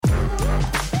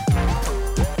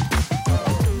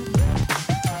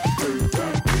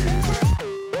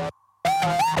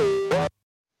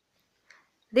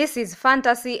This is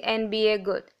Fantasy NBA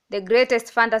Good, the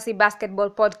greatest fantasy basketball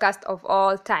podcast of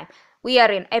all time. We are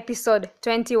in episode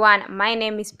 21. My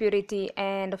name is Purity,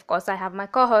 and of course, I have my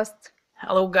co host.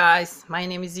 Hello, guys. My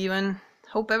name is Ivan.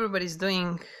 Hope everybody's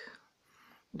doing.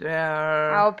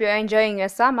 I hope you're enjoying your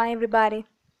summer, everybody.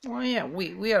 Well, yeah,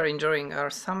 we are enjoying our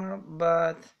summer,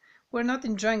 but we're not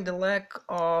enjoying the lack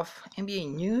of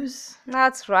NBA news.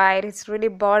 That's right, it's really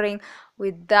boring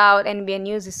without NBA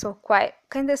news. It's so quiet.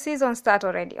 Can the season start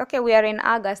already? Okay, we are in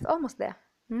August, almost there.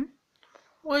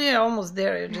 Well, yeah, almost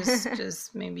there.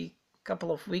 Just maybe a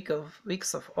couple of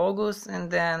weeks of August,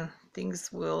 and then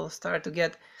things will start to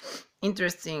get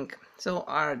interesting. So,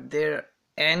 are there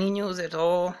any news at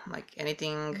all? Like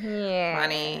anything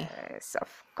funny Yes,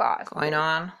 of course. going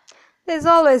on? There's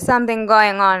always something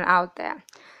going on out there.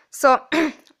 So,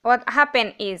 what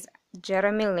happened is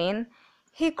Jeremy Lin,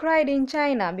 he cried in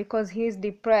China because he's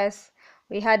depressed.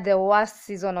 We had the worst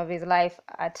season of his life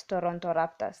at Toronto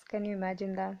Raptors. Can you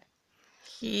imagine that?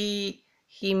 He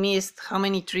missed how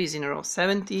many trees in a row?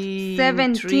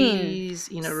 17 trees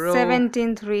in a row.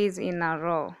 17 threes in a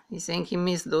row. He's saying he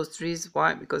missed those trees.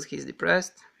 Why? Because he's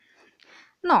depressed?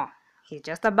 No, he's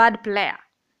just a bad player.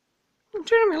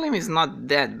 Jeremy Lin is not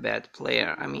that bad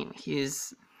player. I mean, he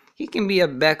can be a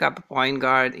backup point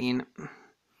guard in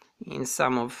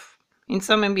some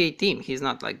NBA team. He's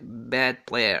not like bad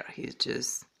player. He's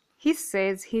just. He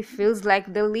says he feels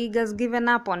like the league has given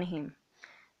up on him,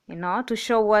 to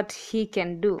show what he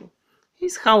can do.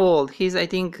 He's how old? I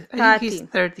think he's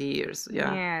 30 years.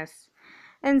 Yeah. Yes.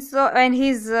 And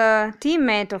his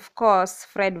teammate, of course,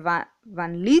 Fred Van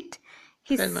Vliet.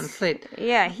 Fred VanVleet.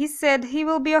 Yeah, he said he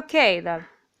will be okay.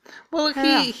 Well,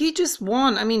 he just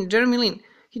won. I mean, Jeremy Lin,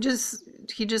 he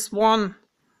just won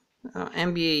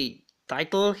NBA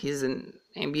title. He's an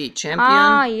NBA champion.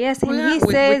 Ah, yes, and he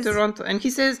says with Toronto, and he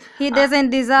says he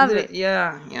doesn't deserve it.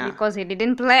 Yeah. Because he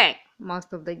didn't play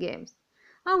most of the games.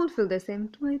 I would feel the same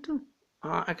way too.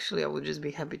 Actually, I would just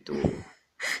be happy to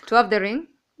have the ring.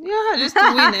 Yeah, just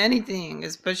to win anything,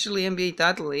 especially NBA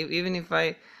title. Even if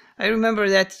I remember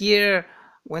that year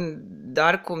when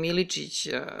Darko Milicic,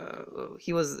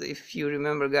 he was, if you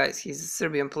remember, guys, he's a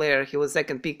Serbian player. He was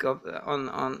second pick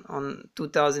on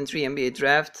 2003 NBA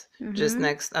draft, just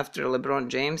next after LeBron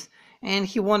James, and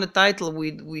he won a title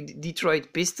with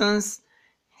Detroit Pistons.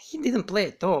 He didn't play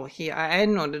at all. I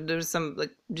don't know. There's some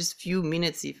like just few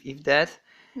minutes, if that.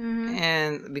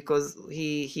 And because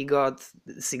he got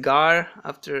cigar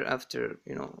after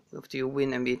you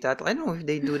win NBA title. I don't know if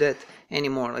they do that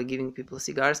anymore, like giving people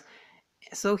cigars.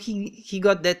 So he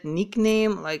got that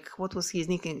nickname, like what was his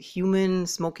nickname? Human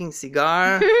Smoking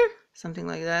Cigar, something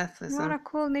like that. What a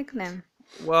cool nickname.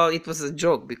 Well, it was a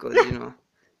joke because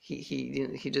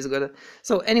he just got a.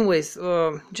 So anyways,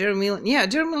 Jeremy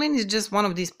Lin is just one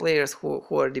of these players who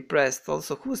are depressed.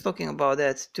 Also, who was talking about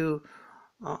that too?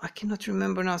 I cannot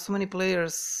remember now. So many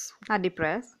players are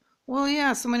depressed. Well,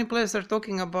 yeah, so many players are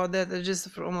talking about that.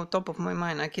 Just from the top of my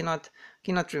mind, I cannot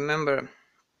remember.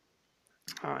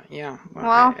 Yeah,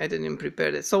 well, I didn't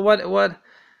prepare that. So what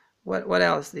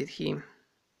else did he?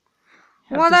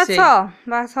 Well, that's all.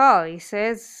 That's all. He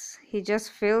says he just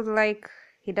feels like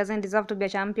he doesn't deserve to be a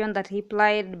champion, that he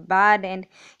played bad, and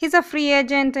he's a free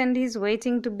agent and he's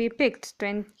waiting to be picked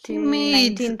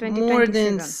 2019-2020 more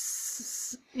than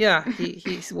season. Yeah,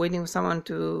 he's waiting for someone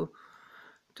to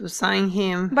sign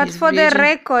him. But for the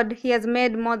record, he has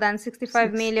made more than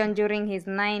 65 million during his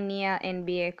 9-year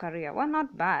NBA career. Well,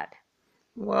 not bad.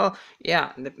 Well,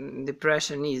 yeah, the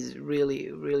depression is really,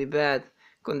 really bad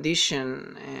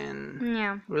condition and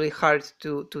really hard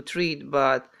to treat.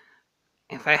 But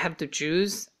if I have to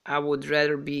choose, I would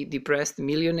rather be depressed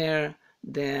millionaire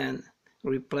than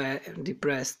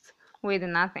depressed with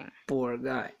nothing. Poor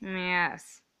guy.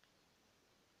 Yes.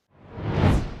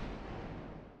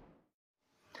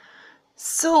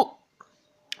 So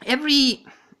every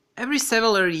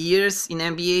several years in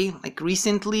NBA, like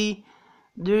recently,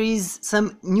 there is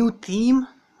some new thing.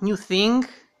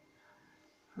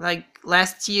 Like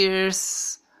last season,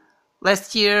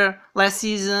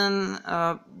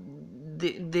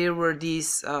 there were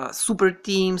these super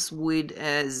teams with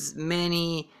as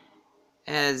many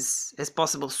as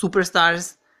possible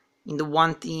superstars in the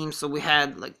one team. So we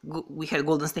had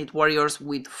Golden State Warriors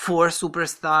with 4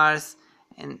 superstars,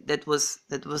 and that was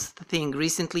the thing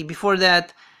recently. Before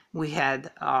that, we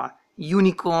had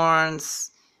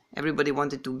unicorns. Everybody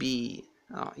wanted to be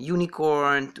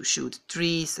unicorn, to shoot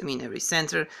threes. I mean, every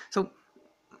center. So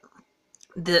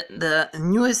the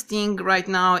newest thing right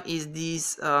now is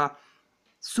these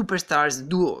superstars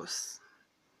duos.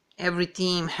 Every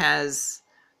team has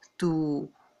 2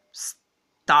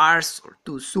 stars or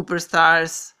two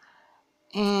superstars,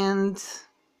 and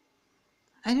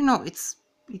I don't know.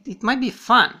 It might be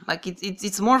fun. Like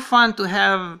it's more fun to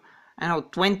have, I don't know,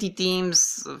 20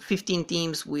 teams, 15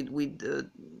 teams with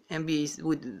NBA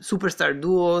with superstar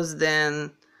duos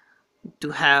than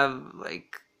to have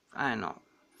like, I don't know,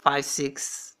 5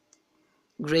 6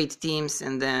 great teams,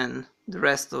 and then the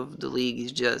rest of the league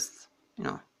is just, you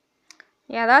know.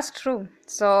 Yeah, that's true.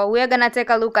 So we're gonna take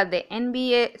a look at the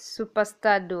NBA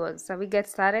superstar duos. So we get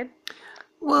started.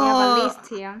 We have a Well, list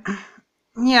here.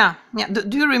 yeah.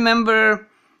 Do you remember?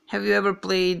 Have you ever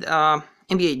played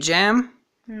NBA Jam?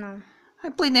 No. I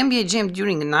played NBA Jam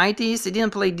during the 90s. I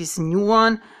didn't play this new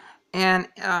one, and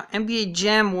NBA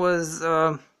Jam was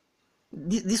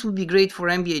this would be great for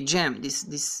NBA Jam.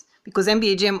 This because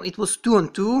NBA Jam, it was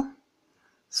 2-on-2,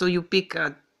 so you pick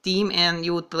a team and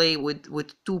you would play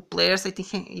with 2 players. I think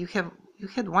you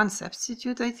had one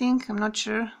substitute. I think, I'm not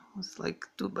sure. It was like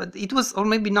 2, but it was, or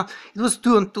maybe not. It was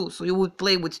 2-on-2, so you would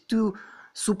play with 2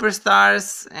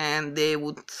 superstars, and they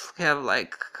would have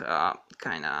like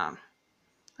kind of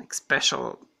like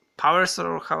special powers,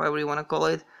 or however you want to call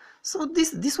it. So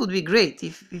this would be great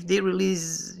if they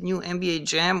release new NBA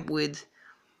Jam with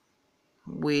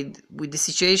the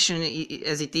situation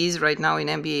as it is right now in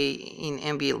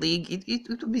NBA League. It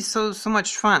would be so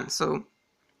much fun. So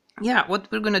yeah,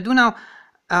 what we're gonna do now,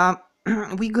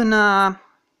 we're gonna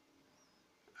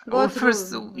Go first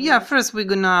through. first we're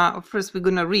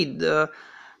gonna read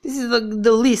this is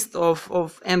the list of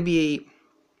NBA,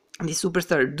 the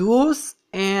superstar duos,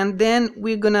 and then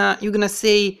you're gonna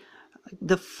say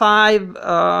the five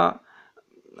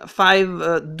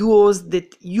duos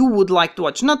that you would like to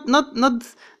watch, not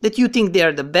that you think they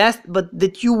are the best, but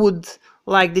that you would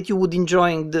like, that you would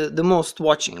enjoy the most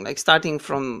watching, like starting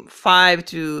from 5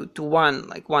 to 1,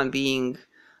 like 1 being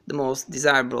the most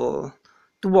desirable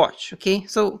to watch. Okay,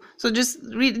 so just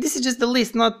read, this is just the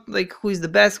list, not like who is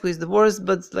the best, who is the worst,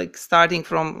 but like starting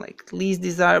from like least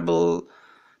desirable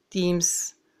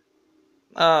teams,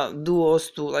 duos,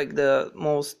 to like the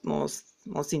most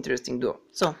interesting duo.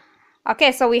 So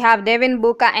Okay, so we have Devin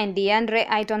Booker and DeAndre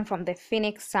Ayton from the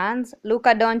Phoenix Suns,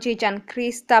 Luka Doncic and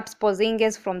Kristaps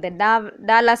Porzingis from the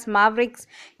Dallas Mavericks,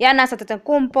 Giannis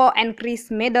Antetokounmpo and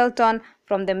Chris Middleton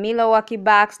from the Milwaukee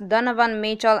Bucks, Donovan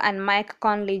Mitchell and Mike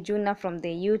Conley Jr. from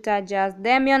the Utah Jazz,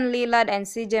 Damian Lillard and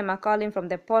CJ McCollum from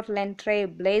the Portland Trail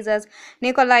Blazers,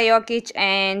 Nikola Jokic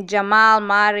and Jamal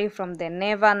Murray from the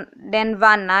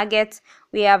Denver Nuggets.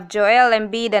 We have Joel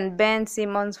Embiid and Ben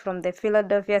Simmons from the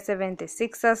Philadelphia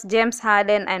 76ers, James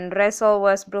Harden and Russell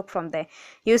Westbrook from the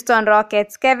Houston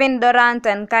Rockets, Kevin Durant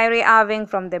and Kyrie Irving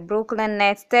from the Brooklyn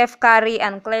Nets, Steph Curry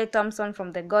and Klay Thompson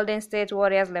from the Golden State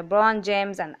Warriors, LeBron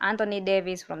James and Anthony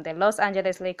Davis from the Los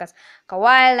Angeles Lakers,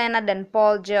 Kawhi Leonard and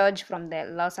Paul George from the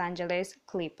Los Angeles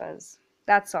Clippers.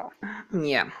 That's all.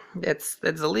 yeah, that's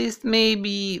the list.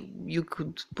 Maybe you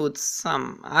could put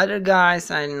some other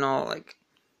guys. I don't know, like,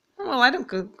 well, I don't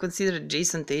consider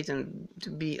Jason Tatum to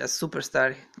be a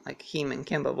superstar like him and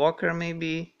Kemba Walker,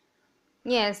 maybe.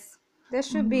 Yes, they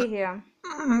should be here.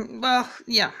 Well,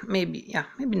 yeah, maybe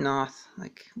not.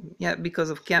 Like, yeah, because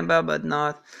of Kemba, but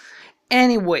not.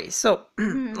 Anyway, so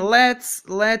let's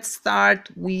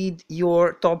start with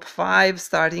your top 5,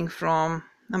 starting from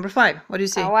number 5. What do you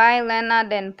say? Kawhi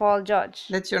Leonard and Paul George.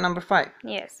 That's your number 5.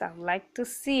 Yes, I'd like to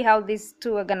see how these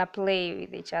two are gonna play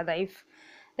with each other, if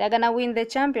they're gonna win the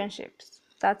championships.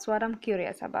 That's what I'm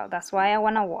curious about. That's why I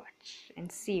wanna watch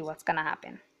and see what's gonna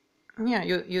happen. Yeah,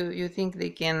 you think they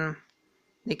can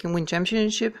win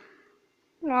championship?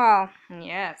 Well,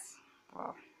 yes.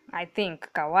 Well, I think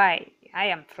Kawhi, I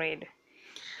am afraid.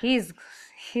 He's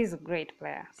a great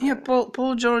player. So. Yeah,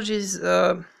 Paul George is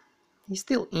he's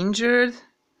still injured.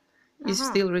 He's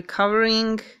still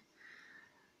recovering.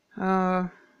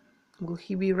 Will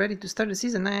he be ready to start the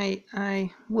season?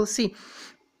 I will see.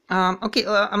 Okay.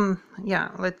 Yeah.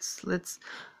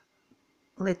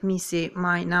 Let me say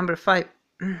my number 5.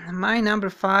 My number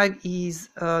 5 is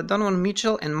Donovan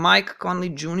Mitchell and Mike Conley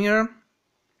Jr.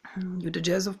 Utah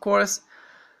Jazz, of course.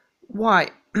 Why?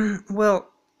 Well,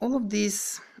 all of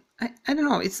this, I don't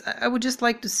know. I would just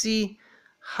like to see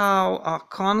how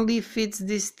Conley fits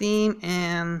this team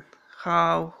and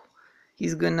how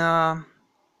he's gonna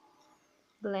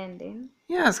blend in.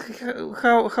 Yes,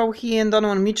 how he and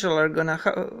Donovan Mitchell are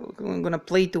gonna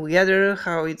play together.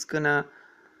 How it's gonna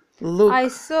look. I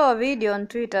saw a video on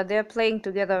Twitter. They're playing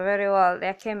together very well.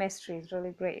 Their chemistry is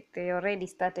really great. They already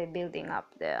started building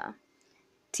up their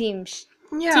teammate.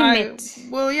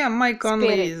 Mike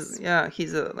Conley is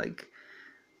he's a like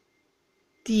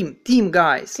team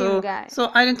guy. So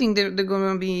I don't think they're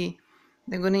gonna be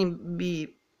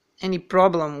any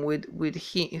problem with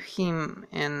him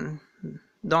and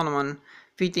Donovan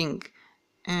fitting,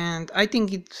 and I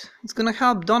think it's gonna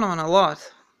help Donovan a lot,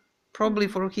 probably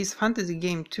for his fantasy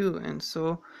game too. And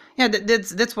so yeah,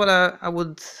 that's what I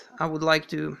would like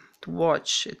to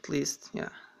watch at least, yeah,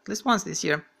 at least once this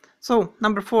year. So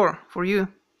number 4 for you.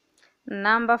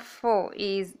 Number 4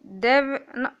 is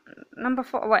number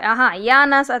 4. Wait,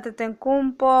 Giannis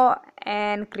Antetokounmpo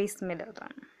and Chris Middleton.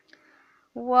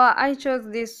 Well, I chose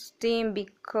this team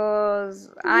because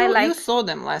You saw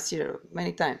them last year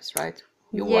many times, right?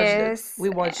 You watched it. Yes, We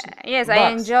watched yes,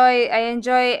 Bucks. I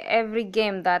enjoy every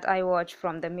game that I watch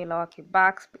from the Milwaukee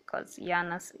Bucks because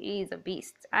Giannis is a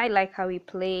beast. I like how he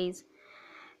plays,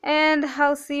 and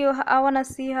I wanna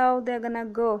see how they're gonna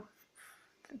go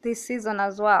this season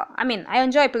as well. I mean, I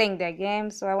enjoy playing their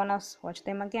games, so I wanna watch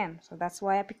them again. So that's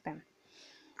why I picked them.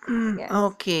 Yes.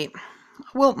 Okay.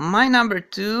 Well, my number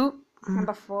 2.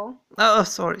 Number 4. Oh,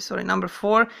 sorry. Number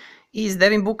 4 is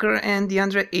Devin Booker and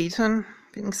DeAndre Ayton,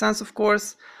 Phoenix Suns, of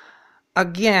course.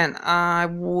 Again, I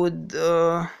would.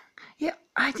 Yeah,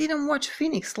 I didn't watch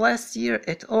Phoenix last year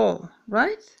at all,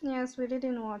 right? Yes, we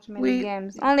didn't watch many We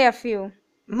games, only a few.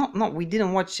 No, we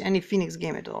didn't watch any Phoenix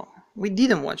game at all. We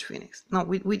didn't watch Phoenix. No,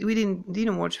 we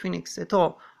didn't watch Phoenix at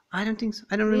all. I don't think so.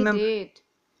 I don't remember. We did,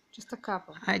 just a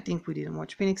couple. I think we didn't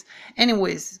watch Phoenix.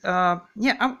 Anyways, yeah,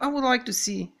 I would like to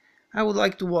see. I would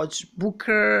like to watch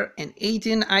Booker and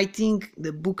Ayton. I think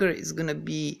the Booker is gonna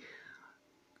be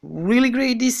really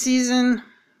great this season.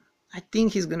 I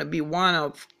think he's gonna be one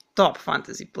of top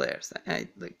fantasy players.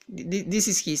 Like this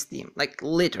is his team. Like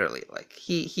literally, like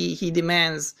he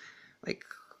demands like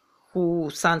who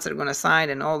Suns are gonna sign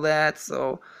and all that.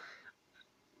 So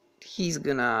he's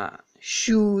gonna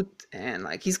shoot and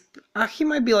like he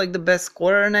might be like the best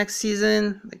scorer next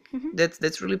season. Like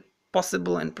that's really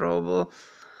possible and probable.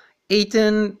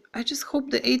 Ayton, I just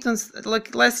hope the Ayton's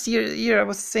like last year I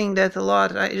was saying that a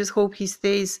lot. I just hope he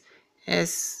stays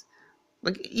as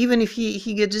like even if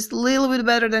he gets just a little bit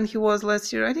better than he was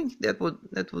last year. I think that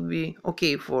would be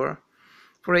okay for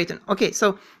Ayton. Okay,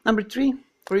 so number 3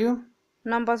 for you.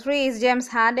 Number 3 is James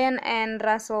Harden and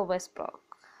Russell Westbrook.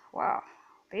 Wow,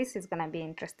 this is gonna be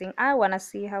interesting. I wanna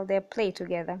see how they play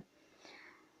together.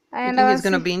 You think it's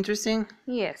gonna be interesting?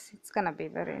 Yes, it's gonna be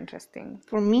very interesting.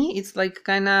 For me, it's like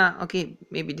kinda okay.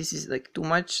 Maybe this is like too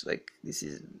much. Like this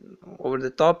is over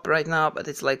the top right now, but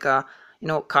it's like a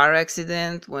car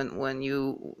accident when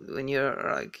you're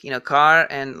like in a car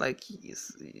and like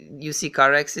you see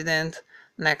car accident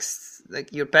next, like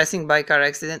you're passing by car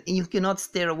accident and you cannot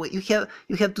stare away. You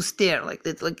have to stare like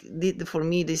that. Like for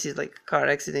me, this is like car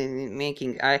accident in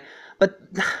making. But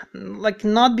like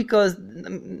not because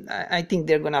I think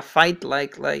they're gonna fight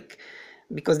like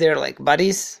because they're like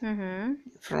buddies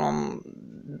from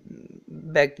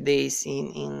back days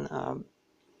in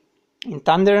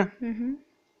Thunder.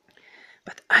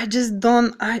 But I just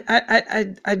don't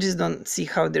I just don't see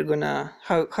how they're gonna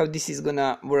how this is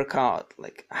gonna work out.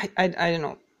 Like I don't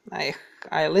know.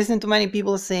 I listen to many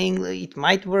people saying like, it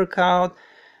might work out.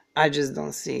 I just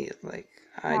don't see it. Like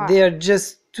they are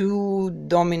just too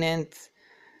dominant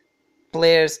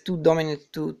players, too dominant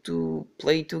to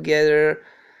play together.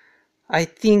 I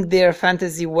think their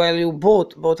fantasy value,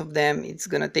 both of them, it's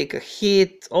gonna take a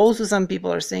hit. Also, some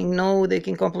people are saying no, they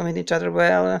can complement each other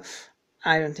well.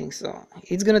 I don't think so.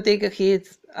 It's gonna take a hit,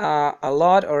 a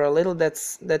lot or a little.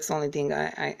 That's the only thing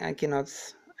I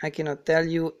cannot tell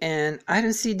you, and I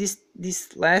don't see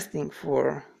this lasting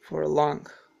for long.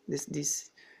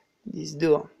 This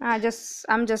duo. I'm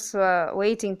just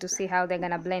waiting to see how they're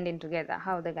gonna blend in together,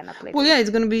 how they're gonna play. Well, yeah, it's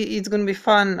gonna be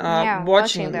fun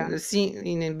watching them. the scene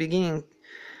in the beginning.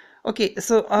 Okay,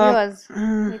 so yours.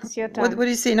 It's your turn. What do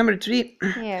you say? Number 3.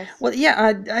 Yes. Well,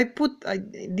 yeah, I put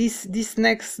this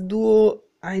next duo.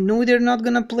 I know they're not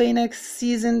gonna play next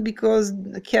season because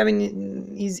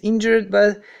Kevin is injured,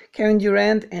 but Kevin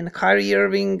Durant and Kyrie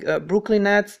Irving, Brooklyn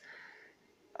Nets.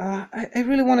 I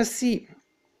really want to see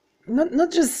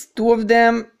not just two of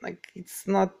them. Like it's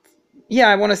not. Yeah,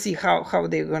 I want to see how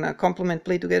they're gonna complement,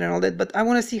 play together, and all that. But I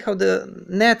want to see how the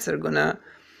Nets are gonna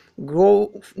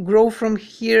grow from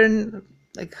here, and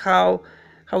like how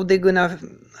they're gonna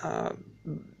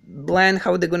blend,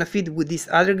 how they're gonna fit with these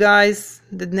other guys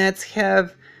the Nets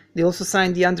have. They also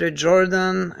signed DeAndre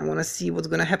Jordan. I want to see what's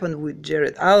gonna happen with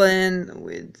Jared Allen,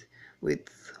 with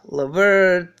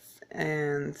LeVert,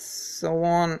 and so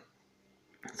on.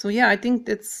 So yeah, I think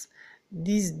this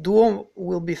duo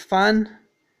will be fun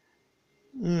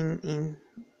in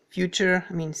future.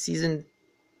 I mean, season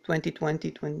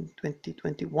 2020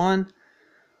 2021.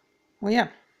 Well, yeah.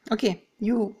 Okay,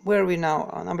 Where are we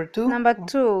now? Number 2? Number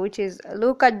 2, which is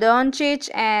Luka Doncic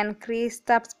and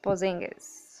Kristaps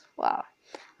Porzingis. Wow,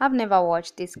 I've never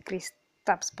watched this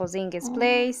Kristaps Porzingis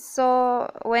play. So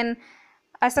when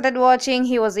I started watching,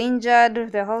 he was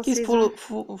injured the whole He's season.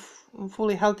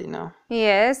 fully healthy now.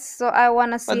 Yes, so I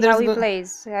wanna But see there's how he go-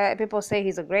 plays. People say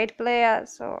he's a great player,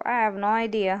 so I have no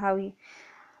idea how he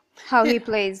Yeah.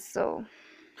 plays. So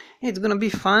It's gonna be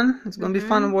fun. It's gonna be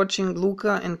fun watching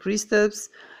Luka and Kristaps.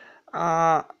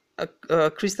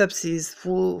 Kristaps is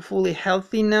fully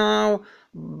healthy now,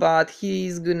 but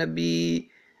he's gonna be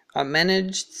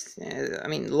managed. I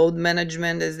mean, load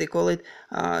management as they call it.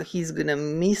 He's gonna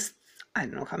miss. I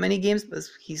don't know how many games, but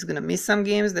he's gonna miss some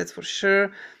games. That's for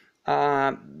sure.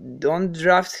 Don't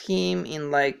draft him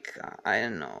in like I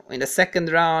don't know, in the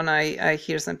second round. I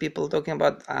hear some people talking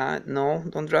about no,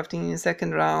 don't draft him in the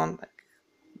second round.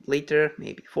 Later,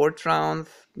 maybe fourth round,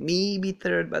 maybe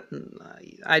third, but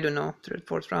I don't know, third,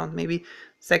 fourth round, maybe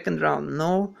second round,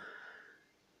 no.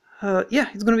 Yeah,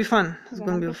 it's gonna be fun. It's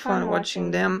gonna be fun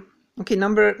watching them. Okay,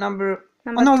 number.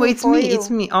 Oh no, two it's for me. you. It's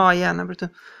me. Oh yeah, number 2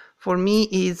 for me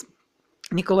is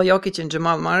Nikola Jokic and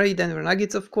Jamal Murray, Denver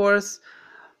Nuggets, of course.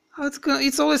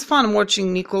 It's always fun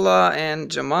watching Nikola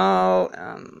and Jamal.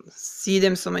 See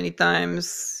them so many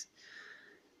times,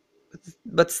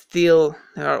 but still,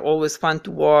 they are always fun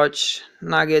to watch.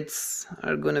 Nuggets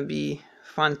are gonna be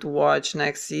fun to watch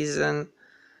next season.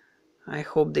 I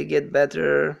hope they get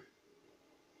better.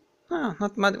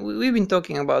 Not much. We've been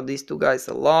talking about these two guys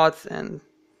a lot, and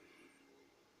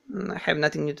I have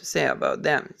nothing new to say about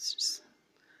them. It's just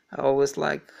I always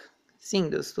like seeing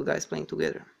those two guys playing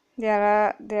together.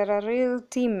 They're real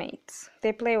teammates.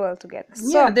 They play well together.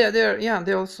 Yeah, So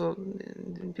they're also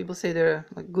people say they're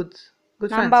like good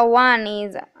number friends. 1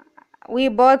 is we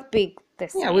both picked the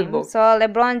same. Yeah, we both. So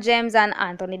LeBron James and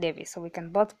Anthony Davis. So we can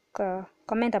both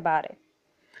comment about it.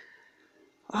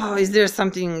 Oh, is there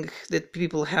something that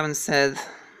people haven't said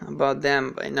about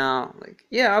them by now? Like,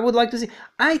 yeah, I would like to see.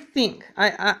 I think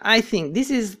this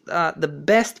is the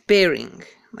best pairing.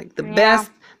 Like the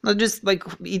best, not just like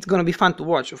it's gonna be fun to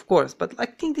watch, of course, but I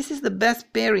think this is the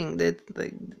best pairing that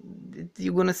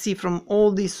you're gonna see from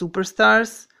all these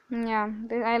superstars. Yeah,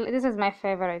 this is my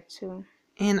favorite too.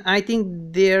 And I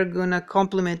think they're gonna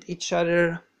complement each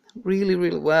other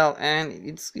really well, and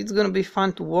it's gonna be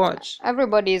fun to watch.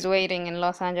 Everybody is waiting in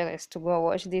Los Angeles to go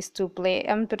watch these two play.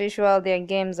 I'm pretty sure their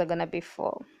games are gonna be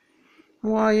full.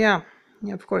 Well, yeah,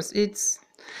 of course, it's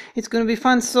gonna be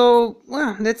fun. So,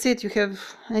 well, that's it. You have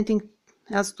anything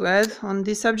else to add on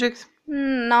this subject?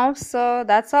 No, so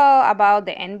that's all about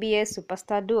the NBA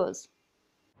superstar duos.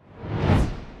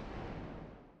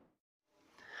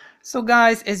 So,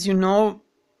 guys, as you know,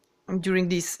 during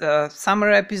these summer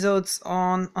episodes,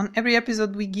 on every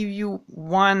episode we give you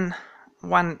one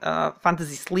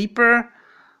fantasy sleeper.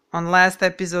 On last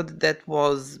episode that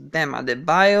was Bam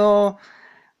Adebayo.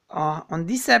 On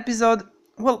this episode,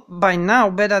 well, by now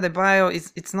Bam Adebayo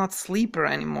it's not sleeper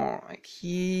anymore. Like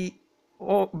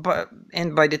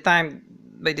by the time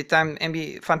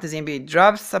NBA fantasy NBA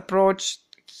drafts approach,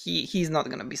 he's not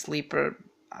gonna be sleeper.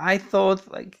 I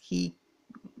thought like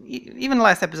even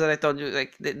last episode I told you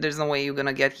like there's no way you're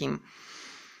gonna get him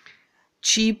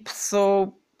cheap,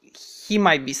 so he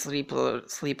might be sleeper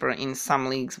in some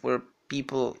leagues where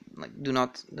people like do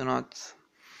not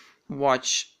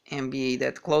watch NBA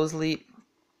that closely.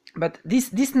 But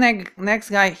this next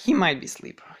guy, he might be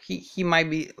sleeper. He might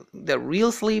be the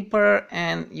real sleeper,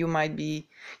 and you might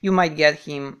get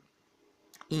him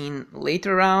in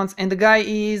later rounds. And the guy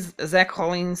is Zach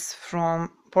Collins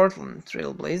from Portland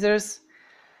Trail Blazers.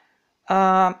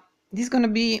 This is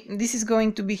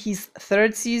going to be his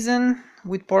third season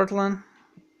with Portland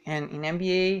and in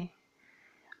NBA.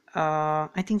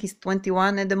 I think he's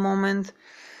 21 at the moment.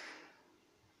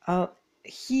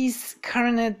 His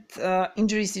current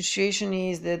injury situation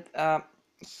is that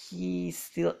he's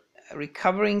still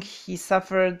recovering. He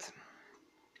suffered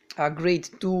a grade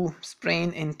 2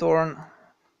 sprain and torn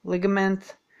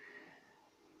ligament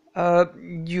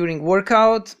during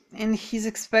workout, and he's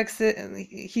expected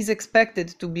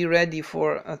to be ready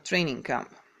for a training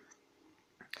camp.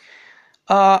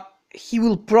 He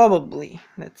will probably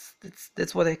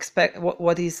that's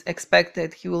what is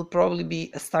expected. He will probably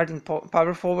be a starting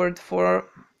power forward for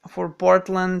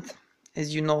Portland.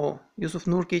 As you know, Yusuf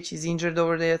Nurkic is injured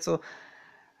over there, so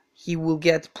he will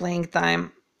get playing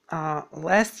time.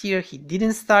 Last year he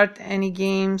didn't start any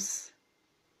games.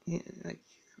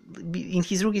 In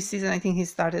his rookie season, I think he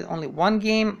started only one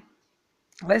game.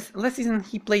 Last season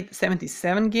he played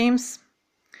 77 games.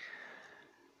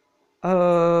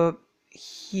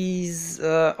 his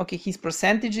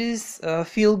percentages,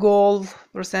 field goal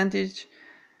percentage,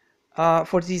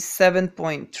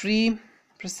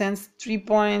 47.3%, 3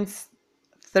 points,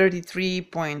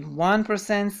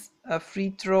 33.1%, free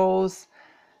throws,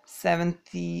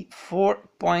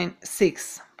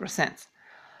 74.6%.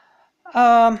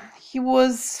 He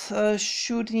was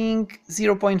shooting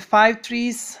 0.5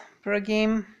 threes per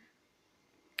game,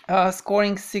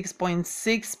 scoring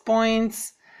 6.6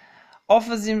 points,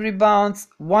 offensive rebounds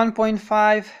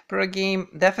 1.5 per game,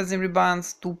 defensive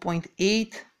rebounds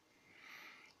 2.8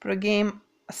 per game,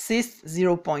 assists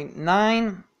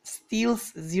 0.9,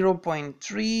 steals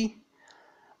 0.3,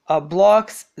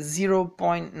 blocks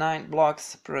 0.9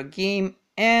 blocks per game,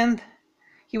 and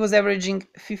he was averaging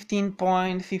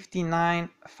 15.59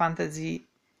 fantasy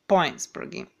points per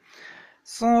game.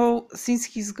 So since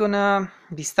he's gonna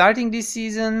be starting this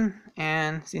season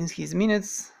and since his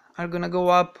minutes are gonna go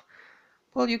up,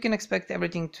 well, you can expect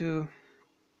everything to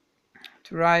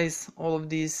rise, all of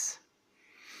these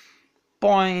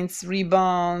points,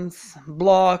 rebounds,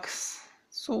 blocks.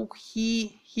 So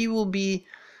he will be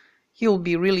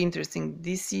really interesting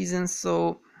this season.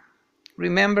 So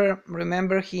remember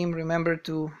him, remember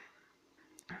to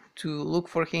look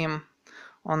for him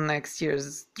on next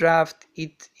year's draft.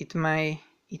 It may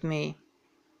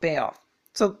pay off.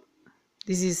 So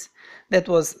that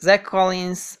was Zach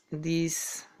Collins,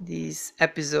 this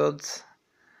episode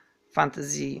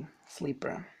fantasy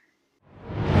sleeper.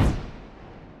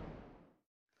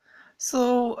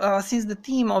 So since the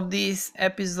theme of this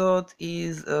episode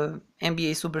is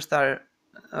NBA superstar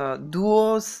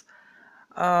duos,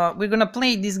 we're gonna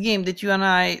play this game that you and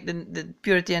I, that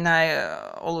Purity and I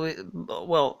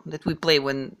that we play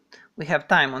when we have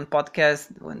time on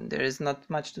podcast, when there is not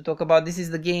much to talk about. This is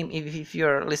the game, if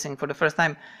you're listening for the first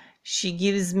time,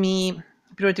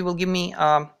 Purity will give me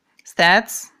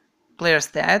stats, player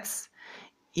stats.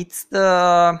 It's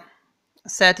the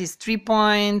set is 3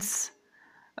 points,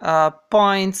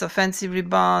 points, offensive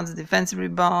rebounds, defensive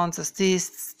rebounds,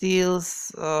 assists,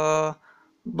 steals,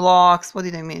 blocks. What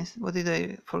did I miss? What did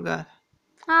I forget?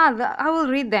 I will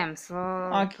read them, so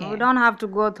Okay. we don't have to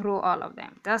go through all of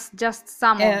them. That's just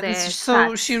some of the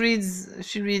So stats. she reads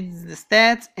the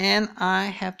stats, and I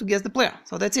have to guess the player.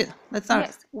 So that's it. Let's start.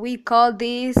 Yes, we call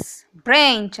this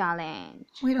brain challenge.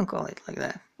 We don't call it like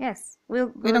that. Yes, We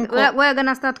don't call- we're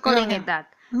gonna start calling yeah. it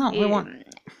that. No, we won't.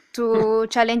 To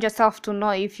challenge yourself to know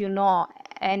if you know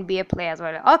NBA players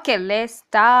well. Okay, let's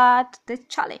start the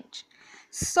challenge.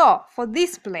 So for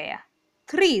this player,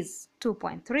 threes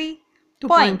 2.3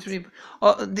 points. 2.3.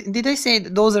 Oh, did I say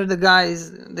those are the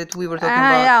guys that we were talking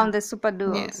about? Yeah, on the super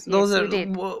duos. Yes, those are you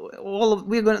did. all of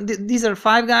these are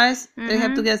 5 guys that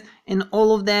have to guess, and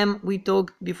all of them we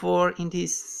talked before in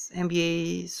this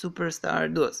NBA superstar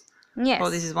duos. Yes. Oh,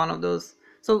 this is one of those.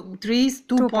 So threes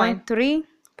 2.3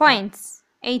 points,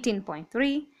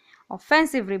 18.3,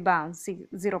 offensive rebounds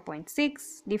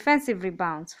 0.6, defensive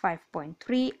rebounds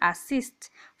 5.3, assist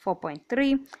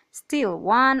 4.3, steal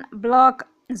 1, block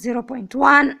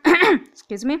 0.1,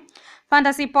 excuse me,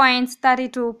 fantasy points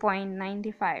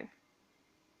 32.95.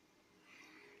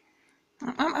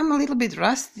 I'm a little bit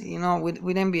rusty, with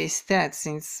NBA stats,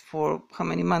 since for how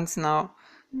many months now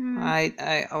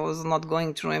I was not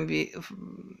going through NBA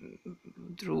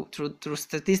through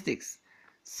statistics,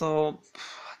 so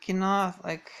I cannot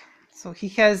So he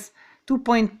has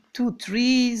 2.2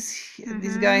 threes.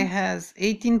 This guy has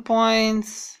 18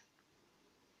 points.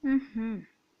 Is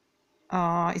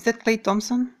that Klay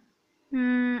Thompson?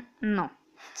 No.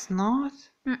 It's not.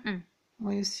 Mm-mm.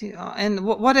 Well, you see, and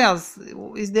what else?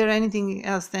 Is there anything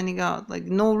else standing out? Like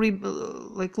low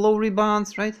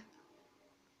rebounds, right?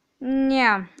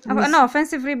 Yeah. No,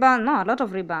 offensive rebound. No, a lot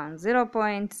of rebounds.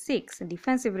 0.6.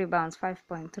 Defensive rebounds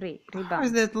 5.3. How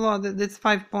is Rebounds. that low? That's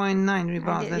 5.9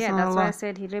 rebounds. That's not a That's why I lot.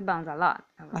 said he rebounds a lot.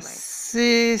 I was like,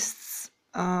 Assists.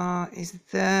 Is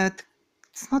that?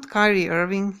 It's not Kyrie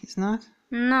Irving. It's not.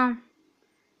 no.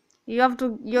 You're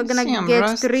gonna See, I'm get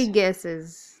rusty. 3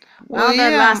 guesses. Well, Now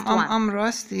the yeah, last I'm, one. I'm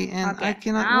rusty, and I Okay,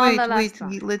 cannot now wait. the last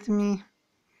one. Let me.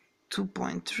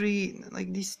 2.3.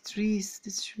 Like these threes.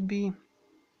 This should be.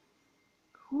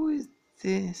 Who is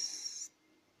this?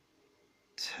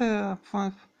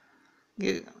 5.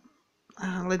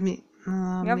 Let me.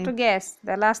 You have to guess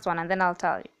the last one, and then I'll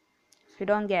tell you. If you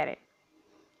don't get it,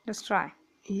 just try.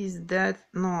 Is that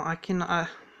no? I cannot.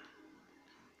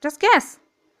 Just guess.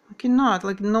 I cannot.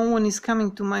 Like no one is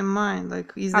coming to my mind.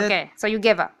 Like is that? Okay, so you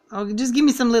gave up. Oh, just give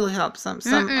me some little help. Some.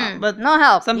 But No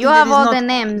help. something You that have is all not- the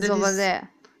names that over is- there.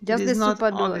 that Just is the not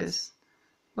super duos. obvious.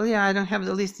 Well, yeah, I don't have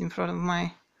the list in front of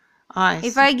my eyes.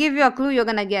 If I give you a clue, you're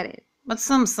gonna get it. But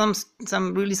some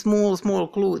really small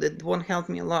clue that won't help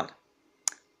me a lot.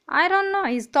 I don't know.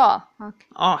 He's tall. Okay.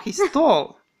 Oh, he's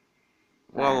tall.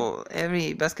 Well,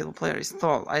 every basketball player is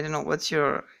tall. I don't know. What's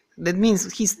your... That means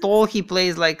he's tall. He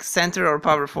plays like center or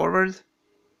power forward.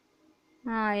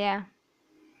 Oh yeah.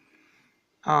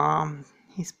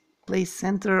 He plays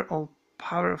center or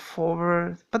power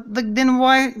forward. But like, then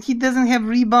why he doesn't have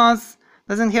rebounds?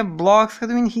 Doesn't have blocks? How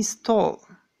do you mean he's tall?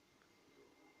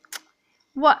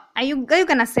 What are you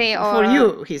gonna say? Or For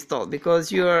you, he's tall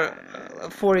because you're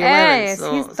 4'11". Yes,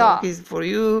 so, he's so tall. he's for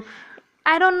you.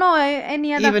 I don't know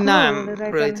any other Even clue I'm that I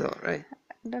really can. tall, right?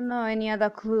 I don't know any other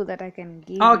clue that I can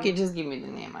give Okay, you. just give me the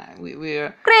name.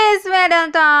 We're... Chris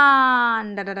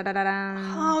Middleton. Da-da-da-da-da-da.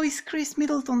 How is Chris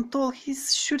Middleton tall?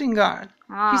 He's shooting guard.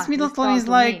 Ah, Chris he's Middleton tall is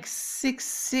to like me.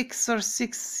 6'6" or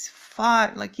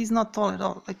 6'5". Like, he's not tall at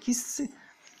all. Like, he's...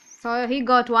 So he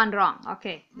got one wrong.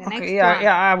 Okay, the next Okay, yeah, one.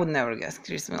 yeah, I would never guess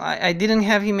Chris Middleton. I didn't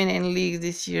have him in any leagues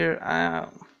this year.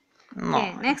 No.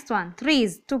 Okay, next one.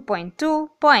 Threes 2.2,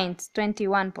 points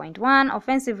 21.1,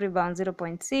 offensive rebounds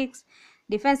 0.6,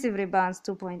 defensive rebounds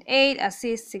 2.8,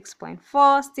 assists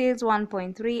 6.4, steals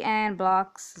 1.3, and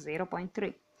blocks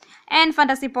 0.3. And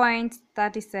fantasy points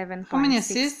 37.68. How many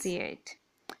assists?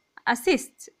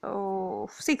 Assists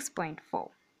 6.4.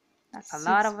 That's a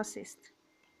lot of assists.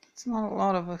 It's not a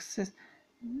lot of assists.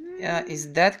 Yeah,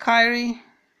 is that Kyrie?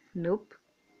 Nope.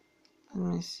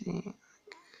 Let me see.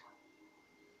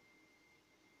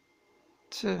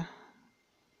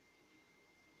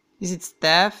 Is it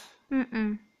Steph?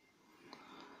 Mm-mm.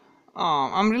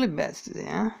 Oh, I'm really bad today,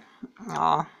 huh?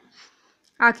 Oh.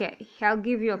 Okay, I'll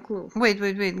give you a clue. Wait.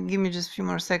 Give me just a few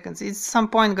more seconds. It's some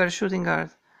point guard, shooting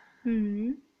guard.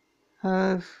 Mm-hmm.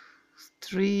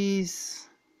 Threes.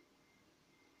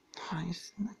 Oh,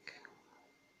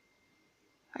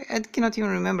 I cannot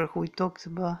even remember who we talked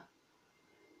about.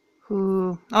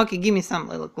 Who? Okay, give me some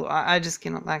little clue. I just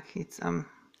cannot, like, it's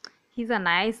He's a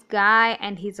nice guy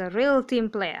and he's a real team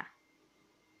player.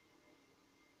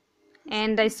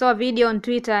 And I saw a video on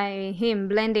Twitter, him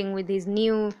blending with his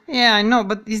new... Yeah, I know,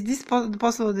 but is this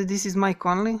possible that this is Mike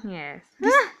Conley? Yes.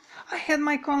 I had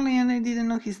Mike Conley and I didn't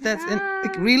know his stats. And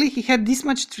like, really, he had this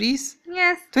much threes?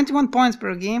 Yes. 21 points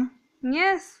per game?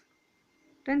 Yes.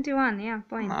 21, yeah,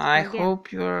 points. I per game.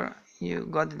 hope you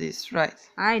got this right.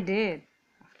 I did,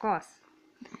 of course.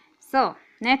 So,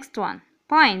 next one.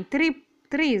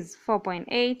 Threes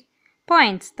 4.8,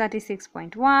 points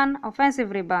 36.1,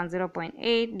 offensive rebounds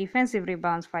 0.8, defensive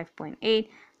rebounds 5.8,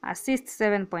 assists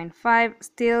 7.5,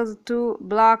 steals 2,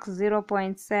 blocks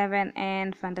 0.7,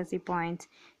 and fantasy points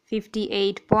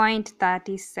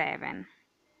 58.37.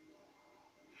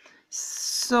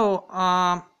 So,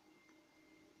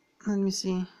 let me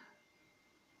see.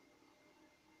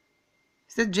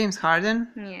 Is that James Harden?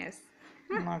 Yes.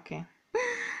 Okay.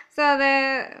 So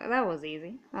that was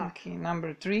easy. Okay,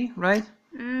 number 3, right?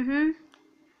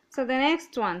 So the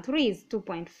next one, threes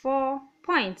 2.4,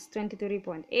 points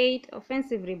 23.8,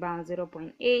 offensive rebounds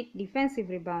 0.8, defensive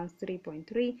rebounds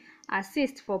 3.3,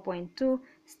 assists 4.2,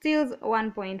 steals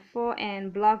 1.4,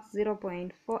 and blocks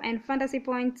 0.4, and fantasy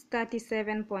points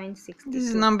 37.62. This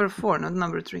is number 4, not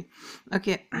number 3.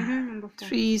 Okay. Number 4.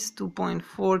 Threes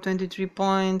 2.4, 23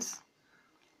 points.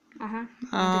 Wanted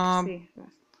to see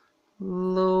first.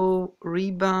 Low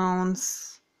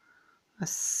rebounds,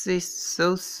 assists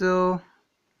so.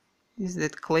 Is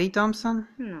that Klay Thompson?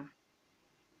 No.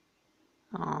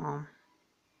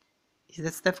 Is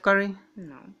that Steph Curry?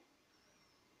 No.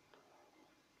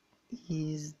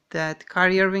 Is that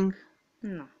Kyrie Irving?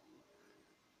 No.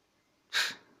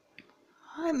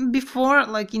 Before,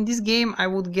 like in this game, I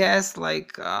would guess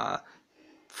like 4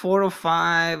 or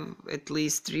 5, at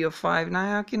least 3 or 5.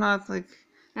 Now I cannot, like.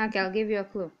 Okay, I'll give you a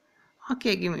clue.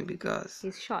 Okay, give me, because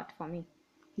He's short for me.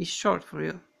 he's short for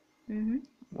you.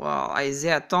 Well,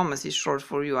 Isaiah Thomas is short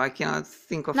for you. I cannot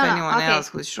think of anyone else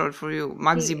who's short for you.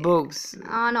 Muggsy Bogues.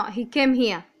 No, he came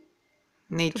here.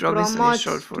 Nate Robinson is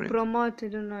short for to you. promote, I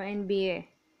don't know, NBA.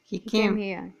 He came came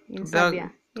here in to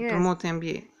Serbia. to Yes. promote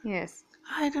NBA. Yes.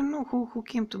 I don't know who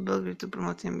came to Belgrade to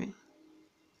promote NBA.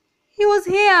 He was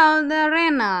here on the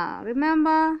arena,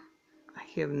 remember? I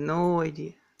have no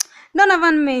idea.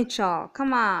 Donovan Mitchell,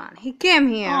 come on. He came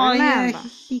here, Oh yeah, remember?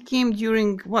 he came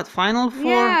during what, Final Four?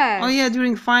 Yes. Oh yeah,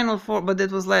 during Final Four, but that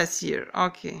was last year.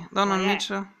 Okay, Donovan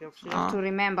Mitchell. You have to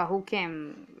remember who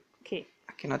came. Okay.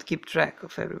 I cannot keep track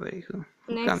of everybody who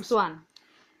Next comes. one.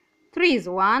 Threes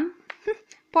 1,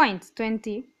 points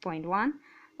 20.1,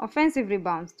 offensive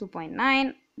rebounds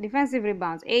 2.9, defensive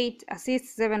rebounds 8,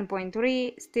 assists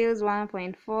 7.3, steals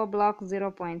 1.4, blocks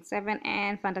 0.7,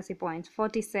 and fantasy points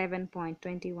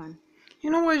 47.21. You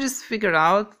know what I just figured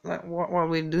out, like, while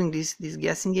we're doing this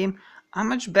guessing game? How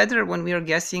much better when we are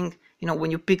guessing, when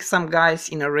you pick some guys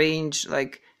in a range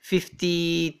like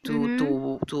 50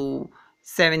 to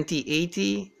 70,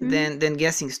 80, than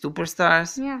guessing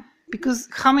superstars. Yeah. Because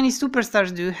how many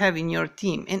superstars do you have in your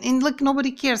team? And like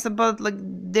nobody cares about like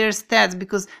their stats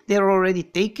because they're already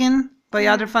taken by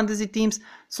other fantasy teams.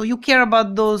 So you care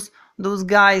about those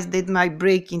guys that might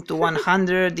break into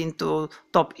 100, into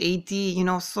top 80,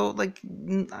 so like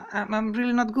I'm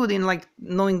really not good in like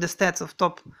knowing the stats of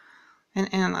top,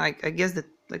 and I guess that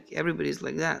like everybody's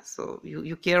like that. So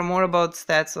you care more about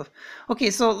stats of,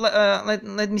 okay, so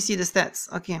let me see the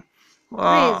stats. Okay.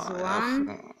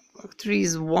 3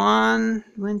 is 1,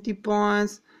 20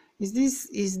 points. Is this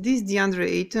DeAndre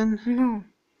Ayton? No.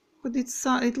 But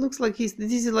it looks like this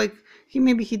is like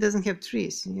maybe he doesn't have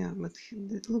threes, yeah, but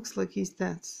it looks like his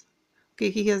stats. Okay,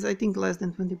 he has I think less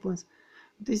than 20 points.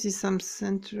 This is some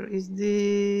center. Is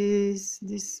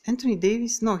this Anthony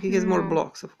Davis? No, he has more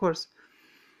blocks, of course.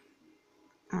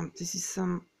 This is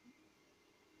some.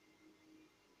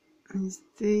 Is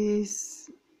this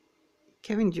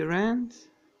Kevin Durant?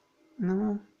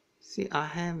 No. See, I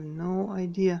have no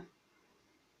idea.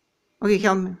 Okay,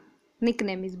 help me.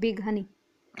 Nickname is Big Honey.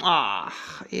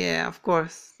 Yeah, of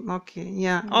course. Okay,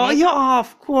 yeah. Oh, yeah,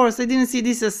 of course. I didn't see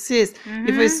this assist.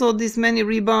 If I saw this many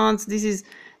rebounds, this is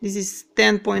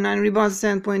 10.9 rebounds,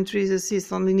 10.3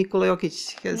 assists. Only Nikola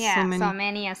Jokic has so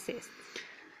many assists.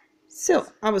 So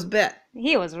I was bad.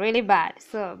 He was really bad.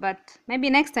 So, but maybe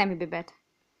next time he'll be better.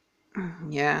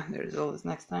 Yeah, there is always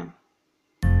next time.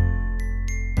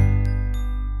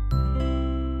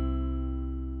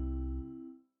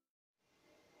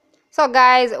 So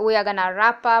guys, we are gonna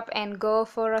wrap up and go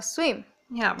for a swim.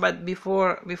 Yeah, but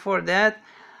before that,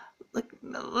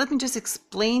 let me just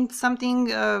explain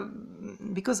something,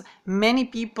 because many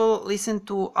people listen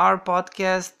to our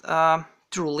podcast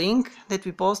through link that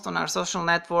we post on our social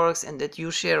networks and that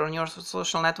you share on your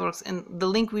social networks, and the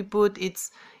link we put it's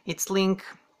link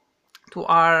to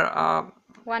our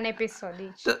one episode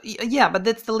each. Yeah, but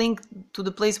that's the link to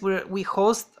the place where we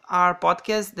host our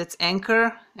podcast. That's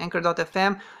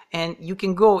anchor.fm, and you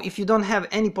can go, if you don't have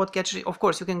any podcatcher, of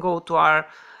course you can go to our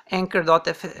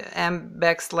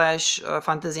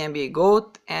anchor.fm/fantasy NBA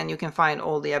GOAT, and you can find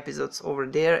all the episodes over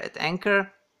there at Anchor.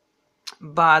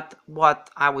 But what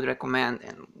I would recommend,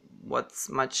 and what's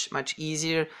much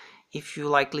easier, if you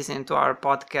like listening to our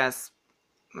podcast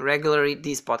regularly,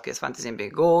 this podcast Fantasy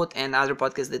NBA GOAT, and other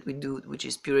podcasts that we do, which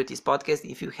is Purity's podcast.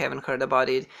 If you haven't heard about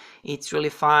it, it's really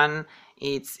fun.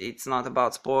 It's not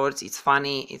about sports. It's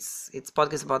funny. It's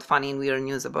podcast about funny and weird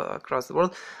news about across the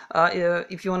world.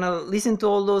 If you want to listen to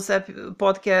all those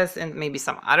podcasts and maybe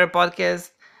some other podcasts,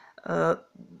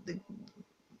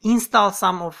 install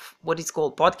some of what is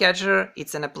called Podcatcher.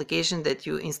 It's an application that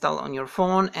you install on your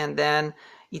phone, and then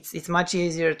it's much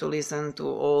easier to listen to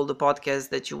all the podcasts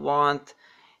that you want.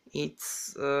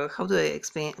 It's how do I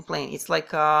explain? It's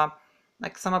like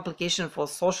some application for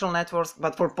social networks,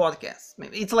 but for podcasts.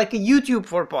 Maybe it's like a YouTube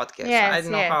for podcasts. Yes, I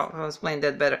don't know how to explain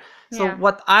that better. So Yeah.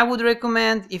 what I would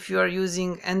recommend, if you are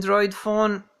using Android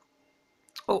phone,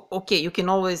 okay, you can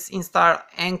always install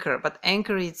Anchor, but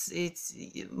Anchor it's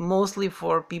mostly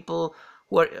for people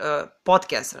who are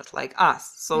podcasters like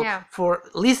us. So Yeah. for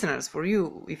listeners, for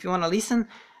you, if you want to listen,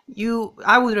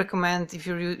 I would recommend, if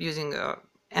you're using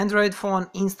Android phone,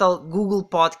 install Google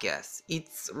Podcasts.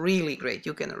 It's really great.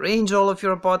 You can arrange all of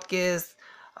your podcasts,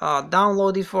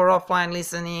 download it for offline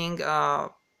listening,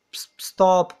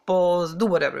 stop, pause, do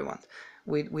whatever you want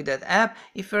with that app.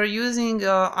 If you're using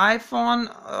iPhone,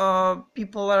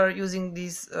 people are using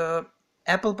these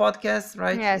Apple Podcasts,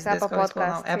 right? Yes, Is that Apple how it's called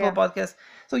now? Podcasts, Apple yeah. Podcasts.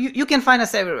 So you can find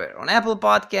us everywhere, on Apple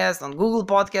Podcasts, on Google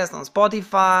Podcasts, on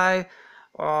Spotify,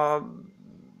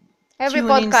 Every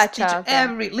TuneIn, podcatcher.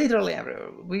 Stitcher, literally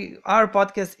everywhere. Our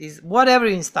podcast is whatever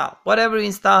you install.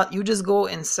 You just go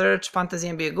and search Fantasy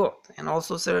NBA GOAT, and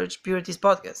also search Purity's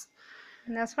podcast.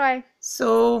 That's right.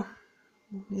 So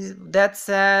that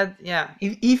said, yeah,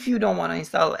 if you don't want to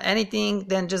install anything,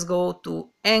 then just go to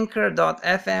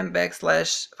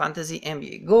anchor.fm/fantasy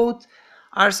NBA GOAT.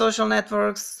 Our social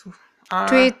networks are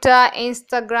Twitter,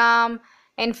 Instagram,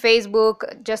 and Facebook.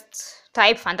 Just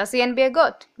type Fantasy NBA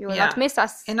GOAT. You will not miss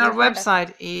us. And our You'll find us.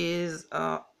 website is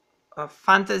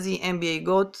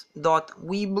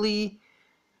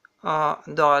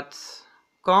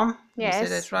fantasynbagoat.weebly.com. Yes. You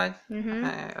say that's right?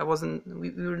 Mhm. I wasn't.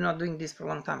 We were not doing this for a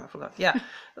long time. I forgot. Yeah,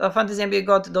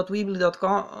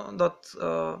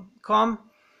 fantasynbagoat.weebly.com.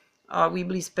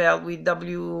 Weebly spelled with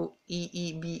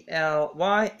WEEBLY,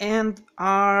 and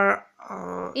our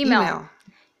email.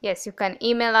 Yes, you can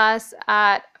email us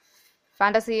at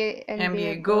fantasy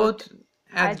NBA goat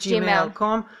at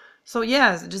gmail.com. So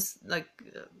yes, just like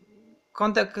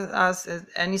contact us at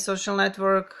any social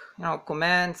network,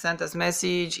 comment, send us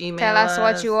message, email Tell us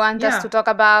what you want us to talk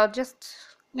about. Just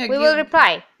we will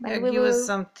reply. And we give will, us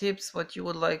some tips what you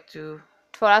would like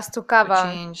for us to cover.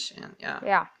 change, and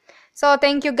yeah. So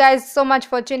thank you guys so much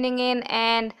for tuning in,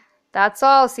 and that's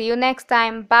all. See you next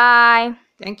time. Bye.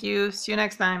 Thank you. See you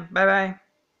next time. Bye bye.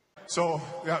 So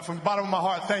from the bottom of my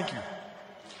heart, thank you.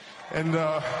 And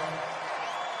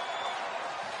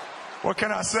what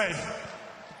can I say?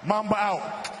 Mamba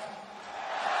out.